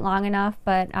hasn't used it long enough,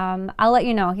 but I'll let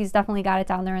you know. He's definitely got it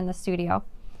down there in the studio.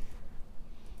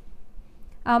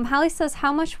 Holly says,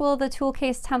 how much will the tool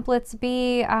case templates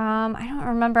be? I don't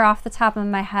remember off the top of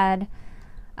my head.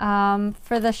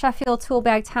 For the Sheffield tool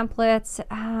bag templates,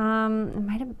 it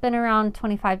might have been around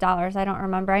 $25. I don't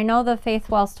remember. I know the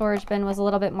Faithwell storage bin was a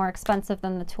little bit more expensive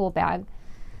than the tool bag.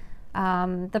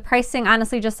 The pricing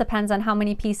honestly just depends on how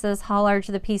many pieces, how large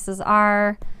the pieces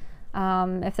are,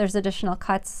 if there's additional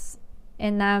cuts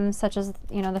in them, such as,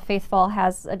 you know, the Faithful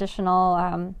has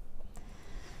additional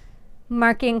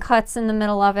marking cuts in the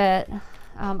middle of it.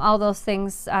 All those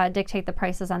things dictate the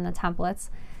prices on the templates.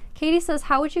 Katie says,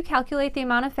 how would you calculate the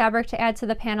amount of fabric to add to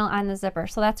the panel on the zipper?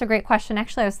 So that's a great question.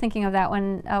 Actually, I was thinking of that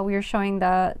when we were showing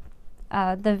the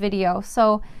video.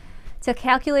 So to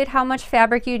calculate how much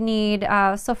fabric you'd need,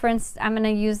 so for instance, I'm going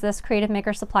to use this Creative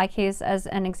Maker supply case as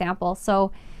an example.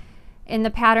 So in the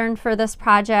pattern for this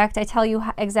project, I tell you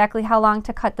exactly how long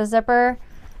to cut the zipper,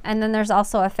 and then there's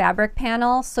also a fabric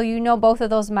panel. So you know both of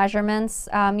those measurements.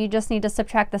 You just need to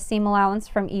subtract the seam allowance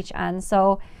from each end.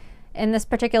 So in this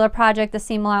particular project, the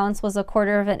seam allowance was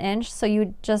 1/4 of an inch. So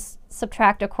you just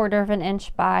subtract 1/4 of an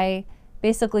inch by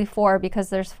basically 4, because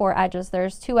there's 4 edges.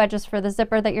 There's 2 edges for the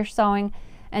zipper that you're sewing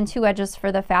and 2 edges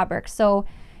for the fabric. So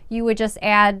you would just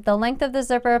add the length of the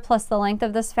zipper plus the length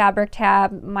of this fabric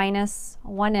tab minus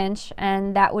 1 inch,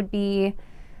 and that would be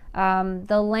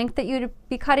the length that you'd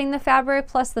be cutting the fabric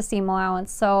plus the seam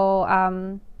allowance.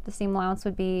 So the seam allowance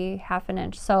would be 1/2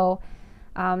 inch. So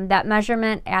that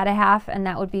measurement, add 1/2, and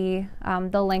that would be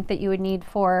the length that you would need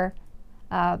for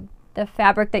the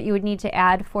fabric that you would need to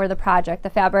add for the project, the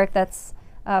fabric that's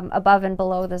above and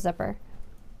below the zipper.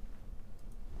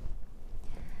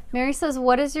 Mary says,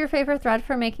 what is your favorite thread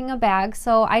for making a bag?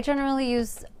 So I generally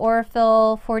use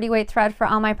Aurifil 40 weight thread for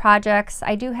all my projects.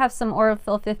 I do have some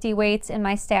Aurifil 50 weights in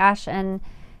my stash, and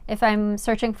if I'm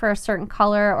searching for a certain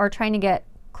color or trying to get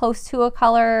close to a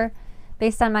color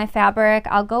based on my fabric,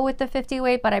 I'll go with the 50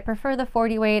 weight, but I prefer the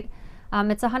 40 weight.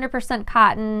 It's 100%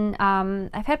 cotton.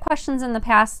 I've had questions in the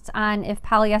past on if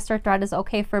polyester thread is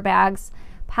okay for bags.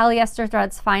 Polyester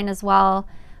thread's fine as well.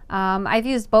 I've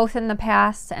used both in the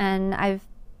past, and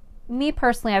me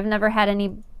personally, I've never had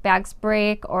any bags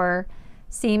break or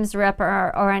seams rip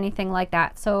or anything like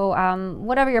that. So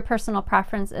whatever your personal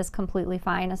preference is completely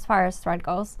fine as far as thread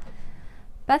goes.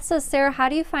 Beth says, Sarah, how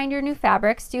do you find your new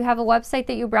fabrics? Do you have a website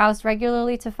that you browse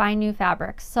regularly to find new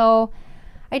fabrics? So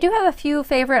I do have a few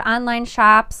favorite online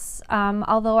shops,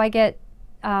 although I get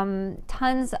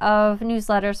tons of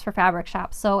newsletters for fabric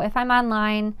shops. So if I'm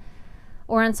online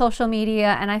or on social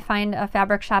media and I find a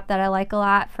fabric shop that I like a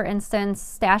lot, for instance,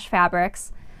 Stash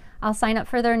Fabrics, I'll sign up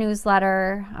for their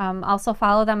newsletter. Also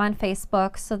follow them on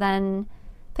Facebook. So then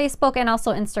Facebook and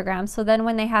also Instagram. So then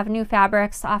when they have new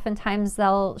fabrics, oftentimes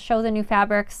they'll show the new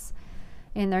fabrics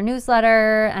in their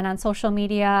newsletter and on social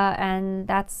media, and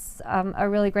that's a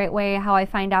really great way how I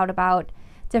find out about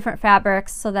different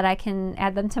fabrics so that I can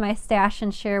add them to my stash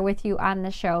and share with you on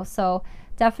the show. So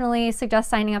definitely suggest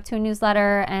signing up to a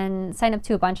newsletter, and sign up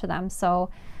to a bunch of them. So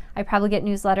I probably get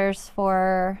newsletters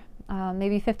for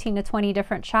maybe 15 to 20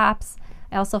 different shops.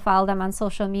 I also follow them on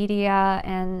social media,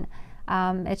 and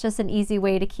it's just an easy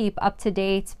way to keep up to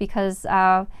date, because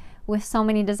with so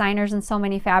many designers and so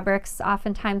many fabrics,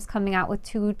 oftentimes coming out with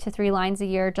 2 to 3 lines a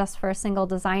year just for a single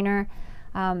designer,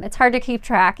 it's hard to keep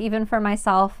track even for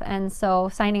myself, and so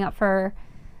signing up for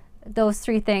those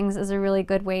 3 things is a really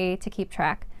good way to keep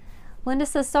track. Linda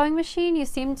says, sewing machine, you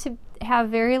seem to have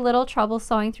very little trouble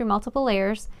sewing through multiple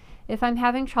layers. If I'm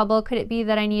having trouble, could it be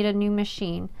that I need a new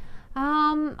machine?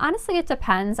 Honestly, it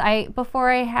depends.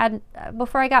 Before I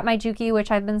got my Juki,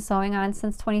 which I've been sewing on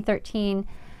since 2013,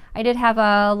 I did have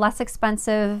a less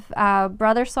expensive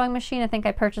Brother sewing machine. I think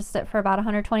I purchased it for about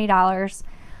 $120.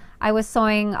 I was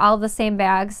sewing all of the same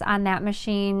bags on that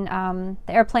machine.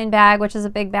 The airplane bag, which is a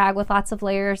big bag with lots of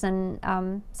layers, and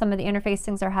some of the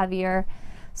interfacings are heavier.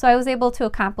 So I was able to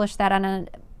accomplish that on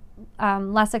a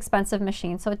less expensive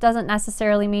machine. So it doesn't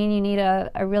necessarily mean you need a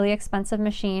really expensive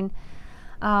machine.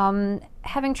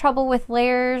 Having trouble with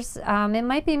layers, it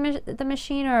might be the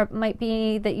machine, or it might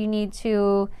be that you need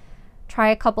to try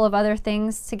a couple of other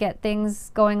things to get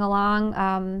things going along.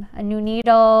 A new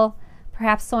needle,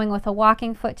 perhaps sewing with a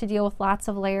walking foot to deal with lots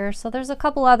of layers. So there's a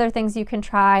couple other things you can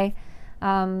try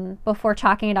before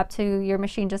chalking it up to your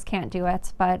machine just can't do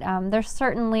it. But there's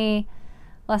certainly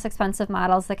less expensive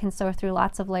models that can sew through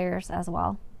lots of layers as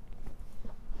well.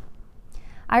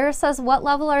 Iris says, what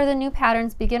level are the new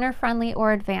patterns, beginner friendly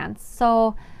or advanced?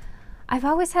 So I've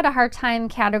always had a hard time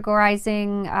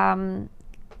categorizing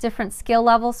different skill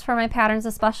levels for my patterns,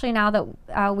 especially now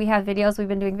that we have videos. We've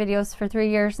been doing videos for 3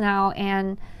 years now,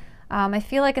 and I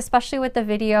feel like, especially with the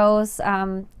videos,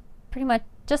 pretty much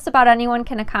just about anyone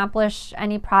can accomplish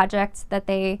any project that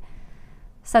they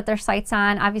set their sights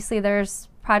on. Obviously, there's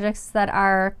projects that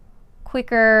are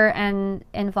quicker and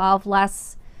involve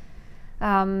less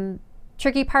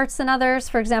tricky parts than others.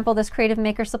 For example, this Creative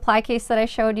Maker supply case that I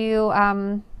showed you,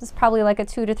 this is probably like a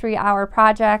 2 to 3 hour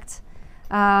project.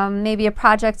 Maybe a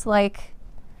project like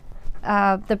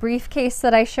the briefcase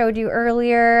that I showed you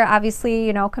earlier. Obviously,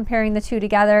 you know, comparing the two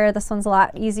together, this one's a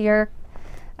lot easier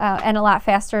and a lot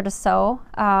faster to sew.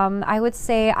 I would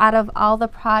say out of all the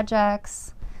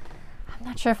projects, I'm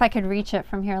not sure if I could reach it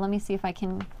from here. Let me see if I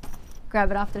can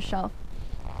grab it off the shelf.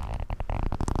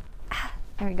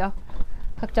 There we go.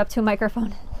 Hooked up to a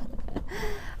microphone.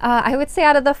 I would say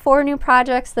out of the 4 new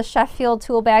projects, the Sewcial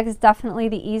tool bag is definitely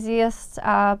the easiest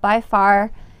by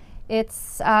far.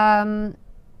 It's,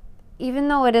 even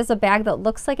though it is a bag that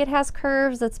looks like it has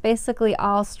curves, it's basically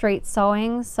all straight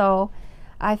sewing. So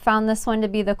I found this one to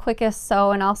be the quickest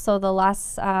sew, and also the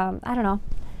less, I don't know,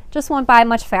 just went by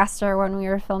much faster when we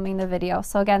were filming the video.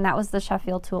 So again, that was the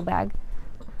Sewcial tool bag.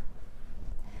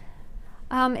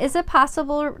 Is it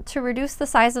possible to reduce the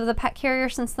size of the pet carrier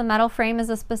since the metal frame is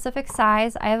a specific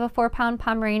size? I have a 4-pound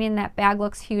Pomeranian. That bag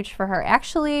looks huge for her.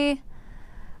 Actually,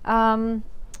 I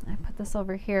put this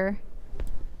over here.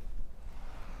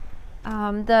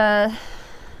 The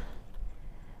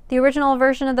original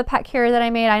version of the pet carrier that I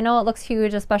made, I know it looks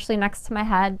huge, especially next to my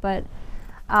head, but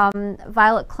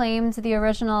Violet claimed the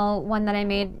original one that I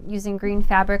made using green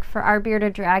fabric for our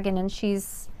bearded dragon, and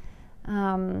she's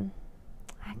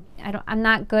I'm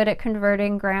not good at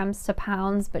converting grams to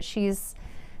pounds, but she's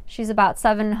about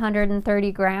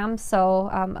 730 grams, so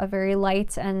a very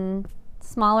light and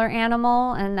smaller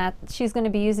animal, and that she's going to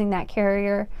be using that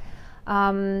carrier.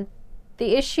 The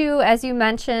issue, as you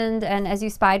mentioned and as you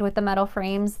spied with the metal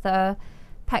frames, the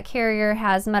pet carrier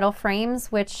has metal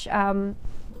frames, which let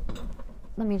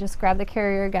me just grab the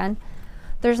carrier again.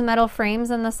 There's metal frames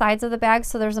in the sides of the bag,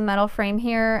 so there's a metal frame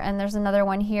here and there's another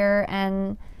one here,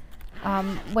 and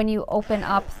when you open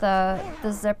up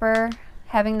the zipper,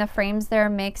 having the frames there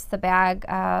makes the bag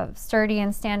sturdy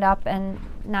and stand up and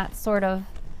not sort of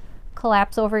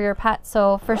collapse over your pet.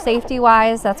 So for safety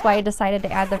wise, that's why I decided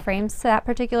to add the frames to that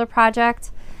particular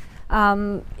project.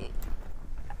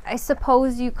 I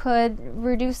suppose you could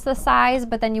reduce the size,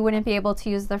 but then you wouldn't be able to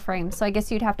use the frames. So I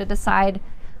guess you'd have to decide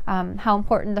how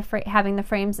important having the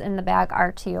frames in the bag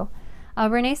are to you.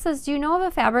 Renee says, do you know of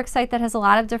a fabric site that has a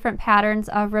lot of different patterns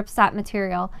of ripstop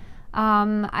material?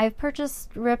 I've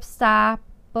purchased ripstop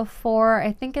before.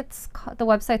 I think the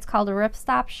website's called a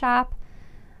Ripstop Shop.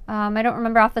 I don't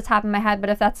remember off the top of my head, but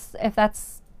if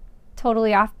that's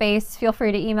totally off base, feel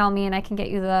free to email me and I can get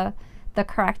you the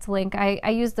correct link. I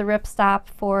use the Ripstop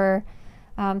for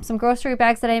some grocery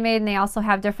bags that I made, and they also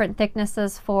have different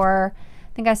thicknesses for,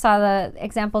 I think I saw the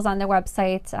examples on their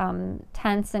website,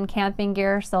 tents and camping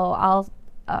gear, so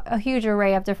a huge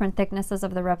array of different thicknesses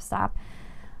of the ripstop.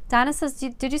 Donna says,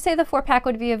 did you say the 4-pack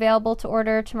would be available to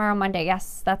order tomorrow, Monday?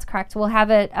 Yes, that's correct. We'll have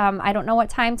it, I don't know what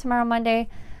time tomorrow, Monday,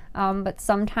 but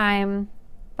sometime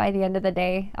by the end of the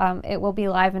day, it will be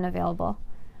live and available.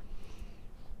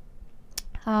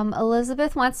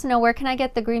 Elizabeth wants to know, where can I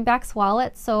get the greenbacks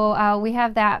wallet? So we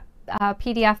have that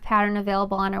PDF pattern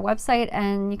available on our website,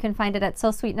 and you can find it at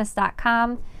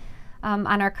sewsweetness.com.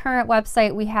 On our current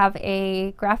website, we have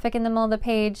a graphic in the middle of the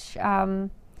page,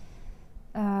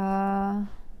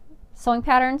 sewing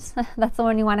patterns. That's the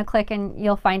one you want to click, and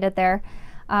you'll find it there.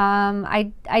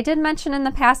 I did mention in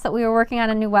the past that we were working on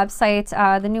a new website.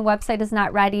 The new website is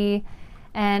not ready,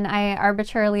 and I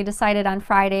arbitrarily decided on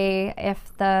Friday,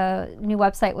 if the new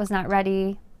website was not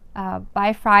ready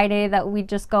by Friday, that we'd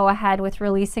just go ahead with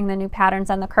releasing the new patterns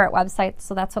on the current website.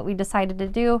 So that's what we decided to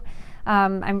do.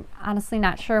 I'm honestly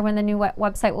not sure when the new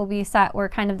website will be set. We're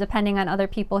kind of depending on other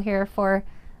people here for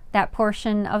that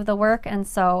portion of the work, and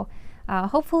so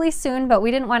hopefully soon, but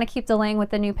we didn't want to keep delaying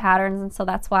with the new patterns, and so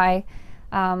that's why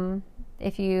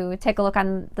if you take a look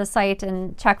on the site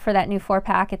and check for that new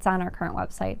 4-pack, it's on our current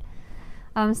website.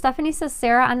 Stephanie says,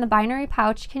 Sarah, on the binary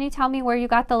pouch, can you tell me where you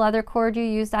got the leather cord you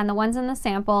used on the ones in the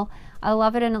sample? I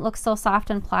love it, and it looks so soft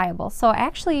and pliable. So I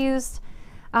actually used,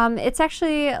 it's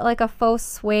actually like a faux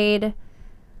suede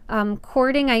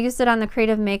cording. I used it on the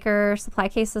Creative Maker supply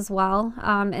case as well.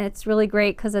 And it's really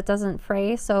great because it doesn't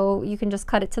fray, so you can just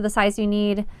cut it to the size you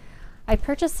need. I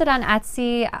purchased it on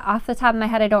Etsy. Off the top of my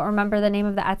head, I don't remember the name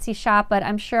of the Etsy shop, but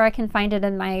I'm sure I can find it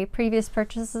in my previous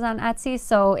purchases on Etsy.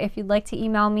 So if you'd like to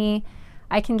email me,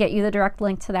 I can get you the direct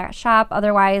link to that shop.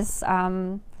 Otherwise,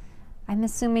 I'm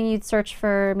assuming you'd search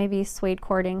for maybe suede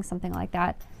cording, something like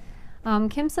that.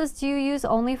 Kim says, do you use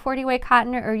only 40-weight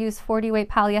cotton or use 40-weight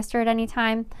polyester at any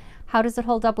time? How does it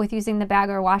hold up with using the bag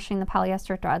or washing the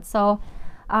polyester thread? So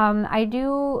I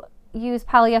do use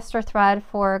polyester thread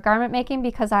for garment making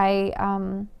because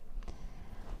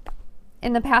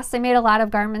in the past I made a lot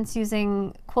of garments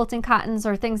using quilting cottons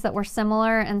or things that were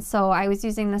similar, and so I was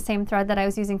using the same thread that I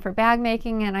was using for bag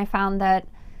making, and I found that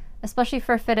especially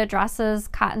for fitted dresses,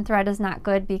 cotton thread is not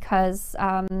good because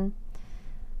I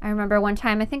remember one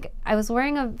time, I think I was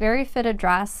wearing a very fitted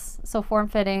dress, so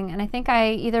form-fitting, and I think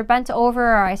I either bent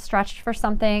over or I stretched for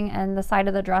something, and the side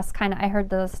of the dress I heard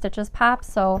the stitches pop.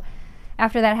 So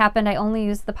after that happened, I only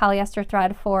used the polyester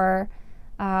thread for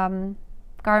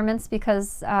garments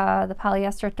because the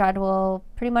polyester thread will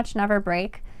pretty much never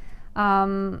break.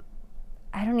 I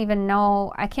don't even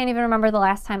know, I can't even remember the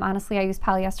last time, honestly, I used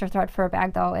polyester thread for a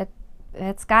bag, though.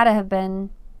 It's got to have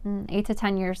been 8 to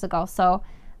 10 years ago. So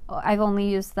I've only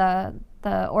used the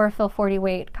Orifil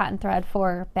 40-weight cotton thread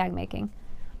for bag making.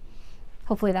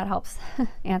 Hopefully that helps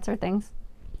answer things.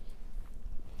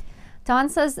 Dawn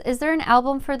says, is there an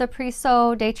album for the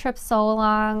pre-sew day trip sew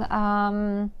along?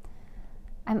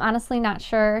 I'm honestly not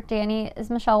sure. Danny, is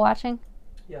Michelle watching?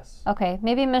 Yes. Okay,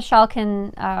 maybe Michelle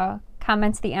can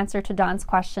comment the answer to Dawn's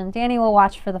question. Danny will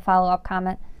watch for the follow-up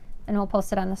comment, and we'll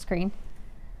post it on the screen.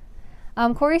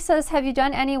 Corey says, have you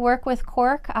done any work with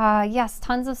cork? Yes,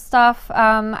 tons of stuff.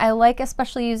 I like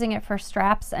especially using it for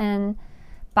straps and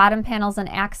bottom panels and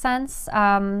accents.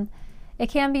 It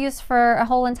can be used for a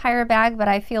whole entire bag, but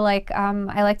I feel like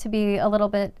I like to be a little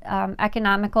bit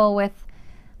economical with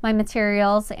my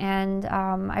materials, and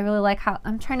I really like how,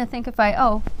 I'm trying to think if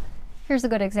here's a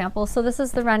good example. So this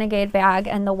is the Renegade bag,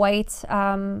 and the white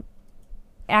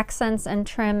accents and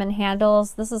trim and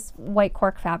handles, this is white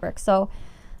cork fabric. So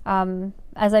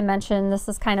as I mentioned, this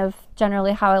is kind of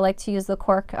generally how I like to use the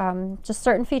cork, just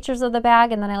certain features of the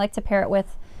bag, and then I like to pair it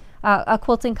with a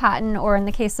quilting cotton, or in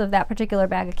the case of that particular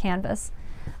bag, a canvas.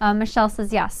 Michelle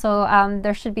says yes, so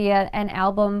there should be an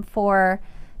album for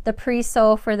the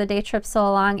pre-sew for the day trip sew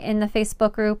along in the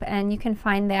Facebook group, and you can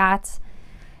find that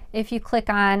if you click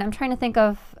on, I'm trying to think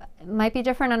of, it might be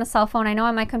different on a cell phone. I know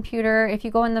on my computer, if you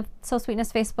go in the Sew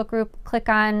Sweetness Facebook group, click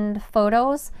on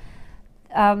photos,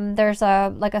 there's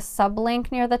like a sub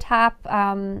link near the top,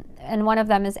 and one of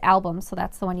them is albums, so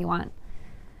that's the one you want.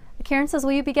 Karen says,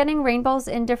 will you be getting rainbows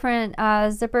in different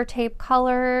zipper tape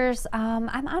colors?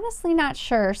 I'm honestly not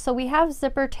sure. So we have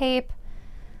zipper tape,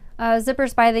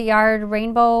 Zippers by the Yard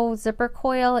rainbow zipper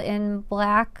coil in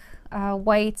black,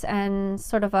 white, and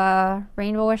sort of a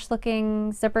rainbowish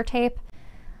looking zipper tape.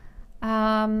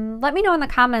 Let me know in the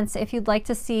comments if you'd like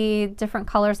to see different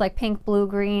colors like pink, blue,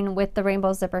 green with the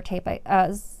rainbow zipper tape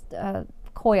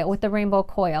coil, with the rainbow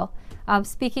coil.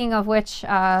 Speaking of which,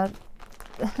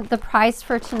 the prize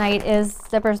for tonight is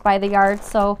Zippers by the Yard.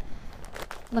 So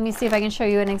let me see if I can show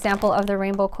you an example of the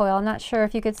rainbow coil. I'm not sure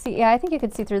if you could see. Yeah, I think you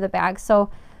could see through the bag. So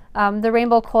the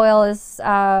rainbow coil is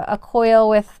a coil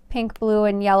with pink, blue,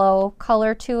 and yellow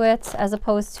color to it, as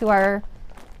opposed to our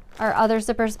other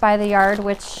Zippers by the Yard,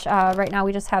 which right now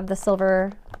we just have the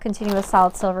silver, continuous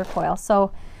solid silver coil.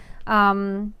 So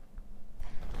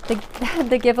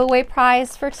the giveaway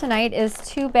prize for tonight is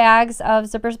 2 bags of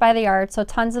Zippers by the Yard. So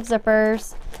tons of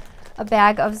zippers, a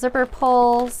bag of zipper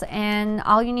pulls, and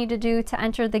all you need to do to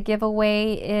enter the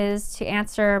giveaway is to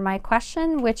answer my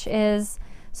question, which is,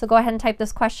 so go ahead and type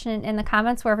this question in the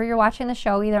comments wherever you're watching the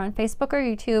show, either on Facebook or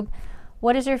YouTube.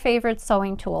 What is your favorite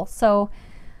sewing tool? So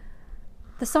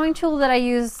the sewing tool that I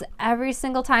use every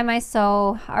single time I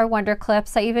sew are Wonder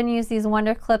Clips. I even use these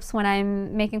Wonder Clips when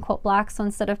I'm making quote blocks, so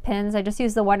instead of pins, I just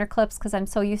use the Wonder Clips because I'm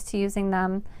so used to using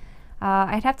them.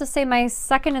 I'd have to say my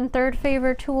second and third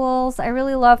favorite tools, I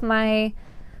really love my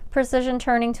precision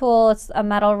turning tool. It's a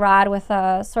metal rod with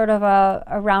a sort of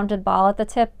a rounded ball at the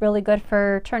tip, really good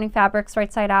for turning fabrics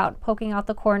right side out, poking out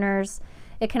the corners.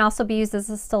 It can also be used as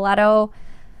a stiletto.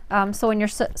 So when you're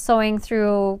sewing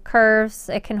through curves,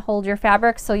 it can hold your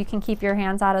fabric so you can keep your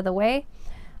hands out of the way.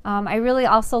 I really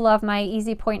also love my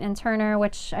Easy Point and Turner,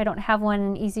 which I don't have one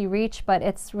in Easy Reach, but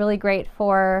it's really great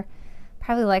for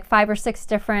probably like 5 or 6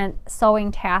 different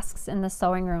sewing tasks in the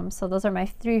sewing room. So those are my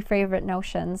 3 favorite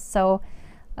notions. So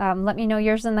let me know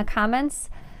yours in the comments.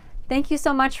 Thank you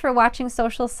so much for watching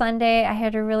Sewcial Sunday. I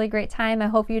had a really great time. I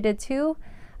hope you did too.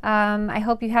 I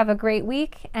hope you have a great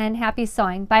week and happy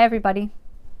sewing. Bye everybody.